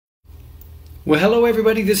Well, hello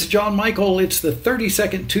everybody, this is John Michael. It's the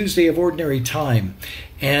 32nd Tuesday of Ordinary Time.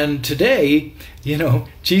 And today,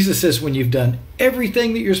 Jesus says when you've done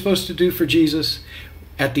everything that you're supposed to do for Jesus,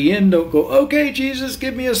 at the end don't go, okay, Jesus,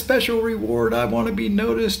 give me a special reward. I want to be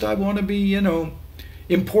noticed. I want to be,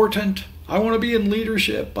 important. I want to be in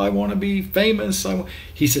leadership. I want to be famous.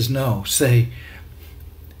 He says, no, say,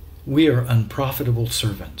 we are unprofitable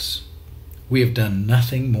servants. We have done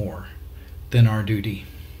nothing more than our duty.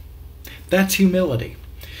 That's humility.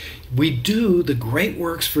 We do the great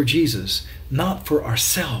works for Jesus, not for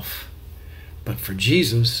ourselves, but for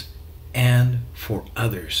Jesus and for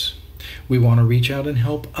others. We want to reach out and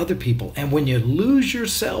help other people. And when you lose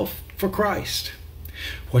yourself for Christ,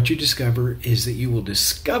 what you discover is that you will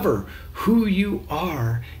discover who you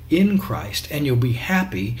are in Christ, and you'll be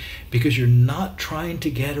happy because you're not trying to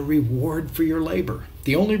get a reward for your labor.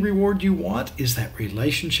 The only reward you want is that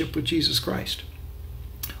relationship with Jesus Christ.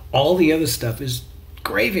 All the other stuff is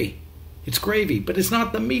gravy. It's gravy, but it's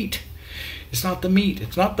not the meat. It's not the meat.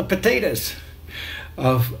 It's not the potatoes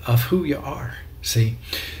of who you are. See?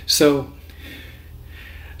 So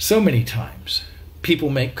many times people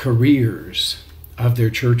make careers of their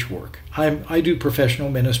church work. I do professional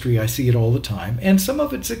ministry. I see it all the time. And some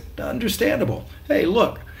of it's understandable. Hey,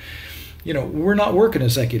 look, we're not working a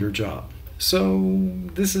secular job. So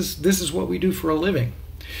this is what we do for a living.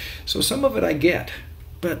 So some of it I get.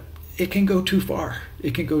 But it can go too far.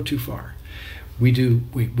 It can go too far. We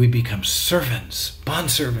become servants,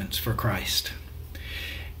 bondservants for Christ.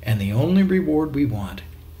 And the only reward we want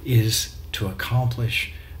is to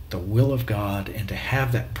accomplish the will of God and to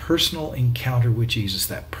have that personal encounter with Jesus,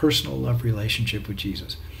 that personal love relationship with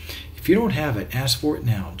Jesus. If you don't have it, ask for it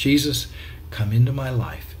now. Jesus, come into my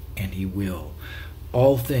life, and He will.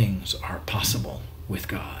 All things are possible with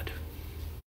God.